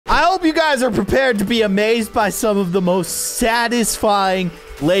hope you guys are prepared to be amazed by some of the most satisfying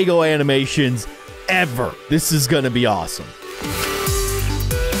Lego animations ever. This is gonna be awesome.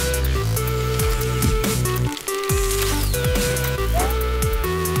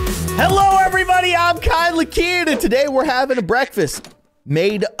 Hello everybody, I'm Keyin, and today we're having a breakfast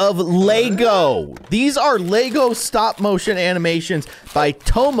made of Lego. These are Lego stop motion animations by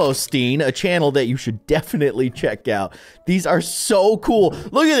Tomostein, a channel that you should definitely check out. These are so cool.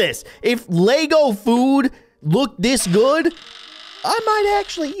 Look at this. If Lego food looked this good, I might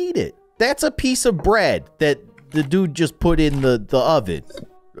actually eat it. That's a piece of bread that the dude just put in the oven.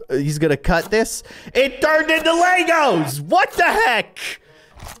 He's gonna cut this. It turned into Legos. What the heck?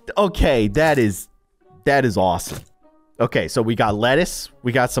 Okay, that is awesome. Okay, so we got lettuce,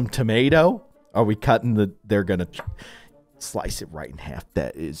 we got some tomato. Are we cutting the, they're gonna slice it right in half.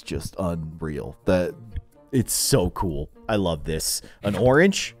 That is just unreal. It's so cool. I love this. An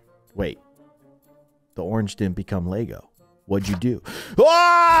orange? Wait, the orange didn't become Lego. What'd you do?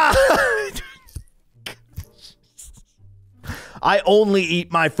 Ah! I only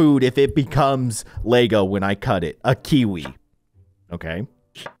eat my food if it becomes Lego when I cut it. A kiwi. Okay.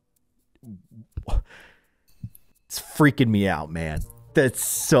 It's freaking me out, man. That's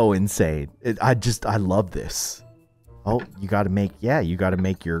so insane. I love this. Oh, you gotta make, yeah, you gotta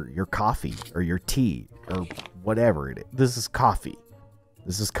make your coffee or your tea or whatever it is. This is coffee.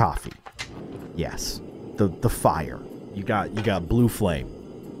 This is coffee. Yes. The fire. You got blue flame.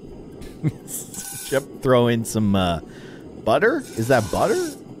 Yep, throw in some butter? Is that butter?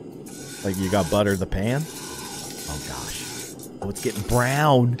 Like you got butter in the pan? Oh gosh. Oh, it's getting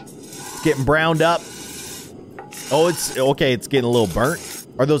brown. It's getting browned up. Oh, it's okay. It's getting a little burnt.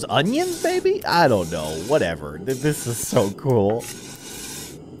 Are those onions, baby? I don't know. Whatever. This is so cool.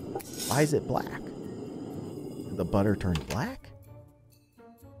 Why is it black? The butter turned black?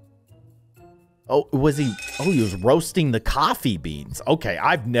 Oh, he was roasting the coffee beans. Okay,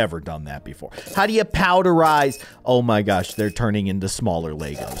 I've never done that before. How do you powderize? Oh my gosh, they're turning into smaller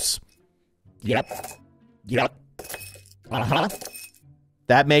Legos. Yep. Uh-huh.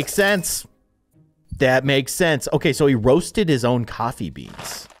 That makes sense. That makes sense. Okay, so he roasted his own coffee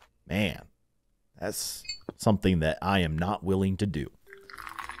beans. Man, that's something that I am not willing to do.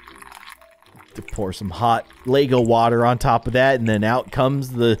 To pour some hot Lego water on top of that, and then out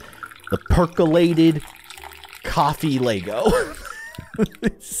comes the percolated coffee Lego.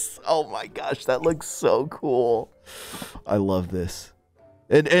 Oh my gosh, that looks so cool. I love this.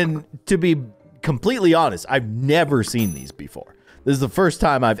 And to be completely honest, I've never seen these before. This is the first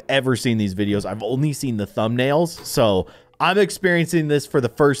time I've ever seen these videos. I've only seen the thumbnails, so I'm experiencing this for the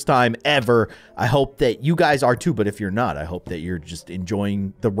first time ever. I hope that you guys are too, but if you're not, I hope that you're just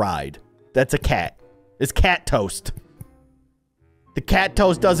enjoying the ride. That's a cat. It's cat toast. The cat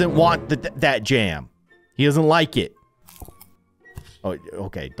toast doesn't want that jam. He doesn't like it. Oh,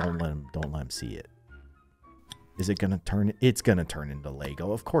 okay. Don't let him see it. Is it gonna turn? It's gonna turn into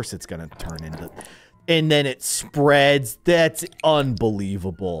Lego. Of course, it's gonna turn into. And then it spreads. That's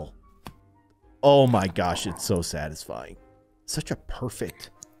unbelievable. Oh my gosh, it's so satisfying. Such a perfect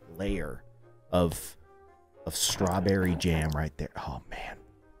layer of strawberry jam right there. Oh man,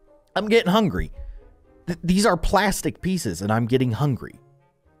 I'm getting hungry. These are plastic pieces, and I'm getting hungry.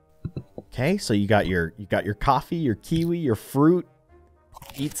 Okay, so you got your coffee, your kiwi, your fruit.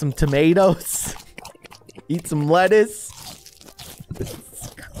 Eat some tomatoes. Eat some lettuce.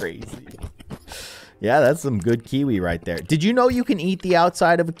 It's crazy. Yeah, that's some good kiwi right there. Did you know you can eat the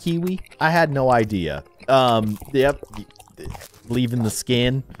outside of a kiwi? I had no idea. Yep. Leaving the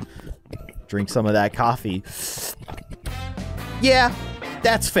skin. Drink some of that coffee. Yeah,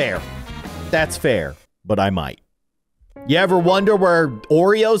 that's fair. That's fair. But I might. You ever wonder where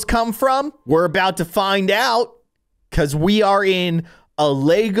Oreos come from? We're about to find out. Because we are in a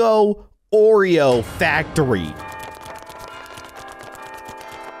Lego Oreo factory.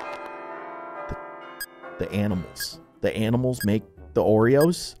 The animals. The animals make the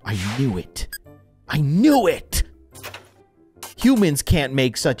Oreos? I knew it. I knew it! Humans can't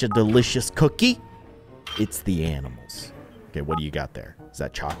make such a delicious cookie. It's the animals. Okay, what do you got there? Is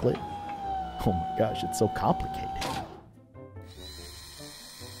that chocolate? Oh my gosh, it's so complicated.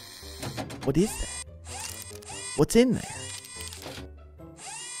 What is that? What's in there?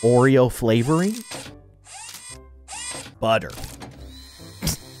 Oreo flavoring? Butter.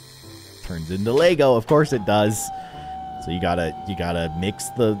 Turns into Lego, of course it does. So you gotta mix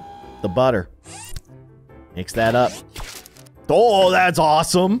the butter. Mix that up. Oh, that's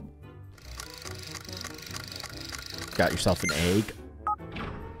awesome. Got yourself an egg.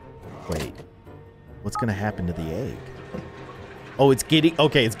 Wait, what's gonna happen to the egg? Oh, it's getting...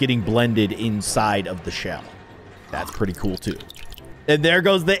 Okay, it's getting blended inside of the shell. That's pretty cool, too. And there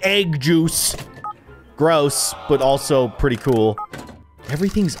goes the egg juice. Gross, but also pretty cool.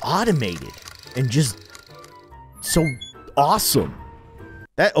 Everything's automated and just so awesome.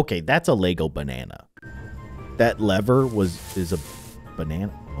 Okay, that's a Lego banana. That lever is a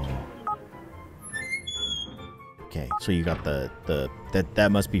banana. Oh. Okay, so you got that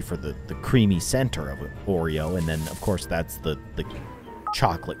must be for the creamy center of an Oreo, and then of course that's the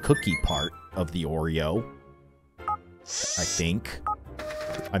chocolate cookie part of the Oreo. I think.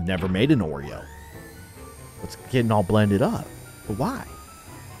 I've never made an Oreo. It's getting all blended up. But why?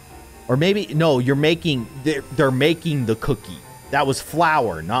 Or maybe no, they're making the cookie. That was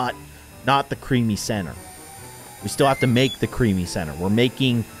flour, not the creamy center. We still have to make the creamy center. We're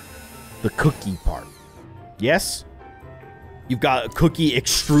making the cookie part. Yes? You've got a cookie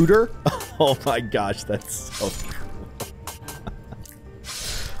extruder? Oh my gosh, that's so cool.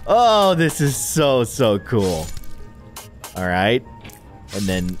 Oh, this is so cool. All right. And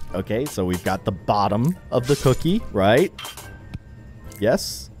then, okay, so we've got the bottom of the cookie, right?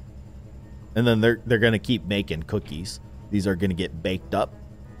 Yes. And then they're going to keep making cookies. These are going to get baked up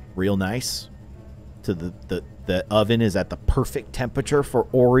real nice. To the oven is at the perfect temperature for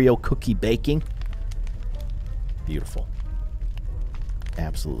Oreo cookie baking. Beautiful.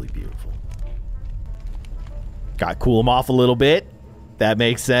 Absolutely beautiful. Got to cool them off a little bit. That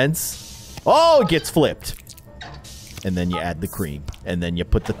makes sense. Oh, it gets flipped. And then you add the cream. And then you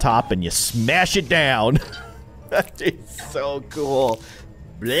put the top and you smash it down. That is so cool.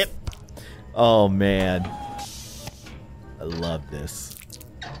 Blip. Oh, man. I love this.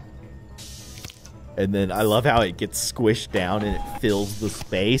 And then I love how it gets squished down and it fills the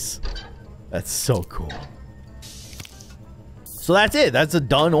space. That's so cool. So that's it. That's a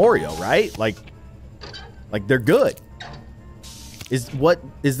done Oreo, right? Like they're good.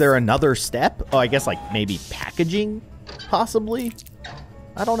 Is there another step? Oh, I guess like maybe packaging, possibly.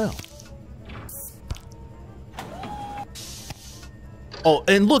 I don't know. Oh,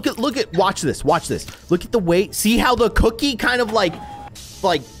 and look at watch this. Look at the way. See how the cookie kind of like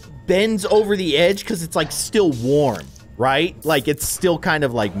bends over the edge because it's like still warm, right? Like it's still kind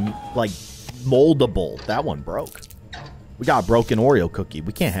of like moldable. That one broke. We got a broken Oreo cookie.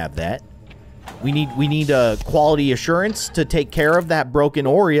 We can't have that. We need a quality assurance to take care of that broken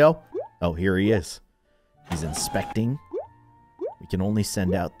Oreo. Oh, here he is. He's inspecting. We can only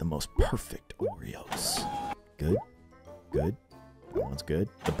send out the most perfect Oreos. Good. Good. That one's good.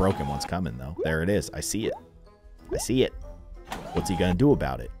 The broken one's coming, though. There it is. I see it. I see it. What's he gonna do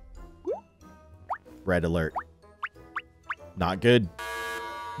about it? Red alert. Not good.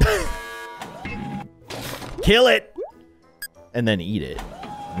 Kill it! And then eat it.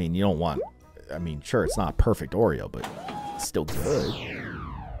 I mean, you don't want... I mean, sure, it's not a perfect Oreo, but it's still good.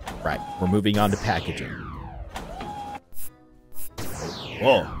 Right. We're moving on to packaging.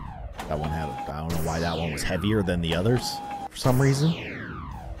 Whoa. That one had... I don't know why that one was heavier than the others. For some reason.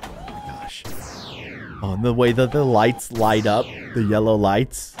 Oh my gosh. Oh, and the way that the lights light up. The yellow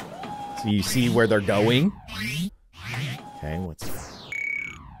lights. So you see where they're going. Okay, what's that?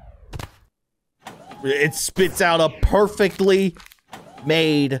 It spits out a perfectly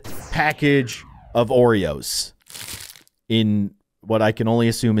made package of Oreos. In what I can only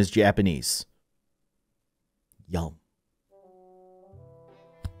assume is Japanese. Yum.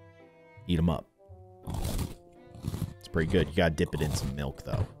 Eat them up. Pretty good. You gotta dip it in some milk,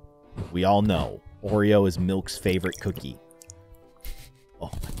 though. We all know Oreo is milk's favorite cookie. Oh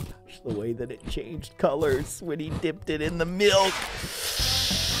my gosh, the way that it changed colors when he dipped it in the milk.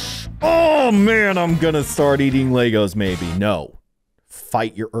 Oh man, I'm gonna start eating Legos maybe. No.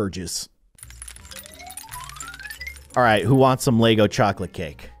 Fight your urges. All right, who wants some Lego chocolate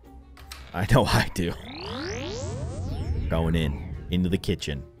cake? I know I do. Going into the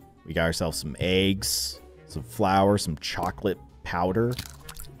kitchen. We got ourselves some eggs. Some flour, some chocolate powder.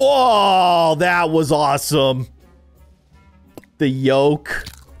 Oh, that was awesome. The yolk.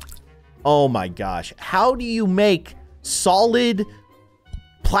 Oh my gosh. How do you make solid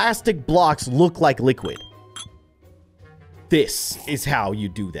plastic blocks look like liquid? This is how you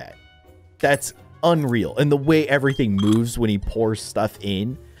do that. That's unreal. And the way everything moves when he pours stuff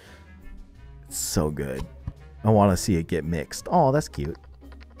in. It's so good. I want to see it get mixed. Oh, that's cute.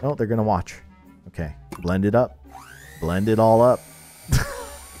 Oh, they're going to watch. Okay, blend it up. Blend it all up. It's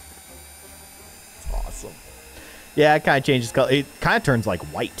awesome. Yeah, it kind of changes color. It kind of turns like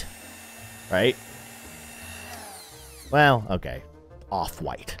white, right? Well, okay.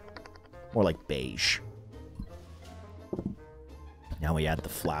 Off-white. More like beige. Now we add the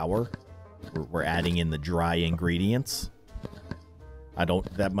flour. We're adding in the dry ingredients.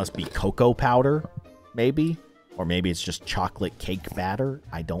 That must be cocoa powder, maybe. Or maybe it's just chocolate cake batter.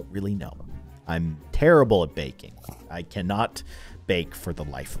 I don't really know. I'm terrible at baking. I cannot bake for the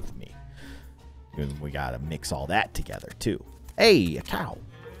life of me. And we gotta mix all that together, too. Hey, a cow.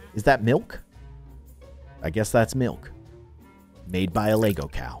 Is that milk? I guess that's milk. Made by a Lego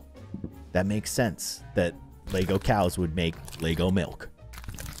cow. That makes sense that Lego cows would make Lego milk.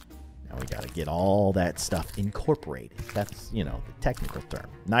 Now we gotta get all that stuff incorporated. That's, you know, the technical term.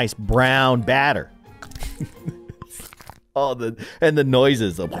 Nice brown batter. Oh, and the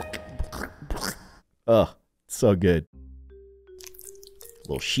noises of... Oh, so good.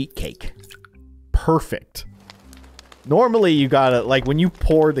 Little sheet cake. Perfect. Normally you gotta, like, when you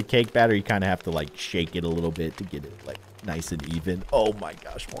pour the cake batter, you kind of have to, like, shake it a little bit to get it, like, nice and even. Oh my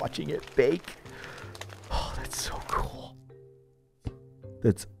gosh, watching it bake. Oh, that's so cool.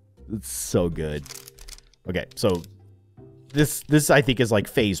 It's so good. Okay, so this I think is like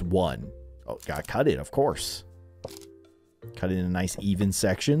phase 1. Oh, gotta cut it, of course. Cut it in nice even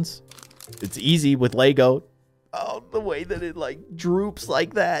sections. It's easy with Lego. Oh, the way that it like droops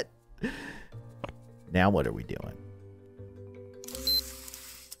like that. Now what are we doing?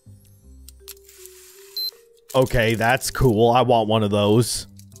 Okay, that's cool. I want one of those.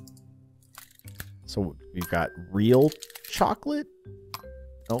 So we've got real chocolate.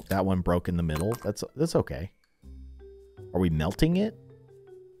 Oh, that one broke in the middle. That's okay. Are we melting it?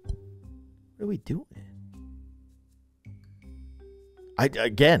 What are we doing?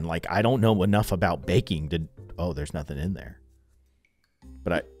 Again, like, I don't know enough about baking to... Oh, there's nothing in there.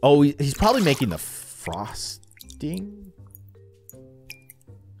 But oh, he's probably making the frosting.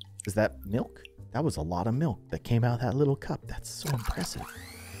 Is that milk? That was a lot of milk that came out of that little cup. That's so impressive.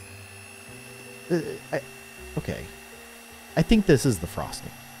 Okay. I think this is the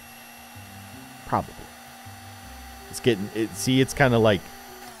frosting. Probably. It's getting... see, it's kind of like...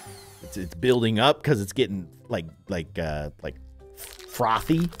 It's building up because it's getting like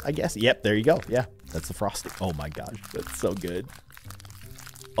frothy, I guess. Yep, there you go. Yeah, that's the frosting. Oh my gosh, that's so good.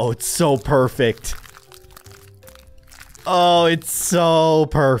 Oh, it's so perfect. Oh, it's so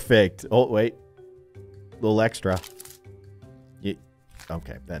perfect. Oh, wait. A little extra. Yeah.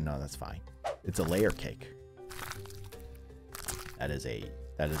 Okay, then no, that's fine. It's a layer cake. That is a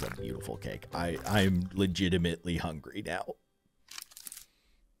beautiful cake. I'm legitimately hungry now.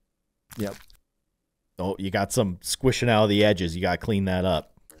 Yep. Oh, you got some squishing out of the edges. You got to clean that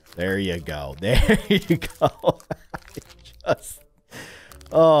up. There you go. There you go.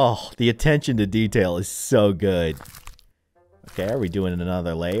 Oh, the attention to detail is so good. Okay, are we doing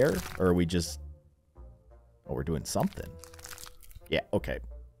another layer? Or are we just... Oh, we're doing something. Yeah, okay.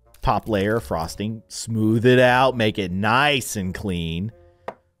 Top layer, frosting. Smooth it out. Make it nice and clean.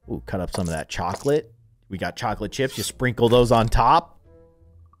 Ooh, cut up some of that chocolate. We got chocolate chips. You sprinkle those on top.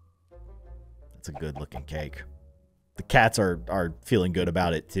 It's a good looking cake. The cats are feeling good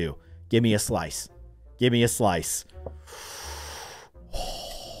about it too. Give me a slice. Give me a slice.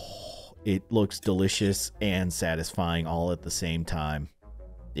 It looks delicious and satisfying all at the same time.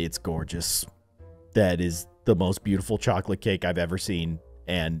 It's gorgeous. That is the most beautiful chocolate cake I've ever seen,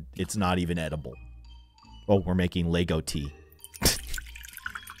 and it's not even edible. Oh, we're making Lego tea.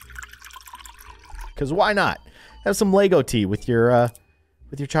 Because why not? Have some Lego tea with your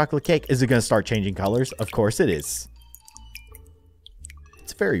chocolate cake. Is it going to start changing colors? Of course it is.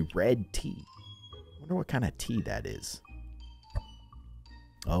 It's very red tea. I wonder what kind of tea that is.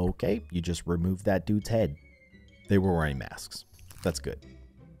 Okay, you just removed that dude's head. They were wearing masks. That's good.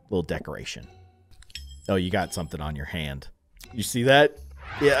 Little decoration. Oh, you got something on your hand. You see that?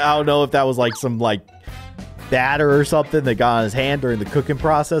 Yeah, I don't know if that was like some like batter or something that got on his hand during the cooking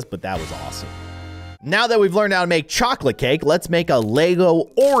process, but that was awesome. Now that we've learned how to make chocolate cake, let's make a Lego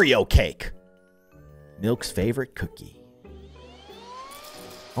Oreo cake. Milk's favorite cookie.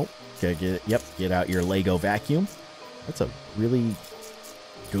 Oh, get out your Lego vacuum. That's a really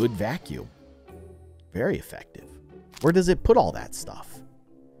good vacuum. Very effective. Where does it put all that stuff?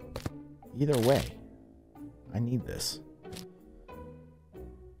 Either way, I need this.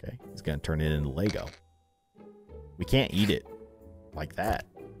 Okay, he's gonna turn it into Lego. We can't eat it like that.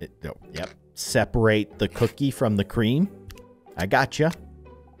 Yep. Separate the cookie from the cream. I gotcha.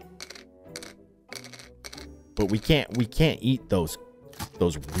 But we can't eat those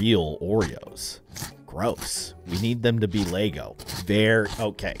real Oreos. Gross. We need them to be Lego.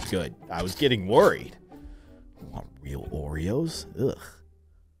 Okay, good. I was getting worried. I want real Oreos? Ugh.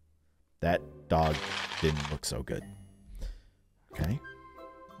 That dog didn't look so good. Okay.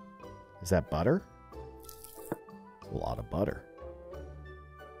 Is that butter? A lot of butter.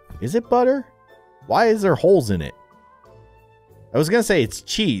 Is it butter? Why is there holes in it? I was gonna say it's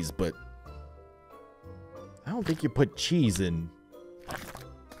cheese, but I don't think you put cheese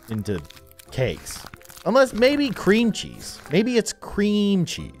into cakes. Unless maybe cream cheese. Maybe it's cream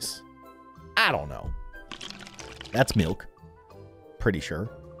cheese. I don't know. That's milk. Pretty sure.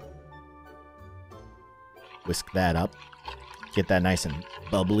 Whisk that up. Get that nice and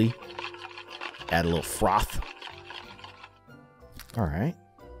bubbly. Add a little froth. All right.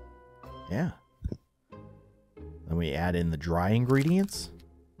 Yeah. Then we add in the dry ingredients.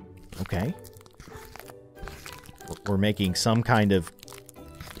 Okay. We're making some kind of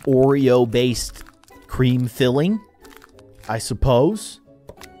Oreo-based cream filling, I suppose.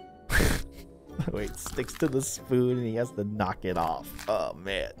 Wait, sticks to the spoon and he has to knock it off. Oh,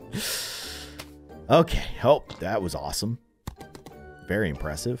 man. Okay. Oh, that was awesome. Very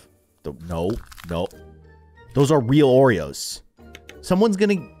impressive. No. Those are real Oreos. Someone's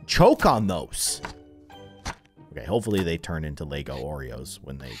going to choke on those. Okay, hopefully they turn into Lego Oreos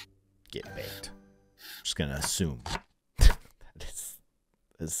when they get baked. I'm just going to assume. That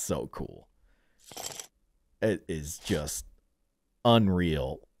is so cool. It is just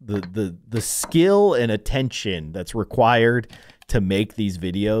unreal. The skill and attention that's required to make these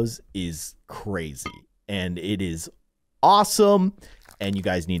videos is crazy. And it is awesome. And you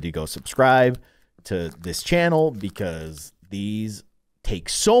guys need to go subscribe to this channel because these take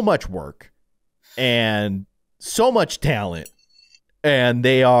so much work and so much talent. And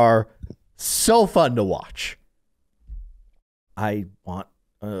they are so fun to watch. I want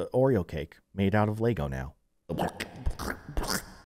an Oreo cake made out of Lego now.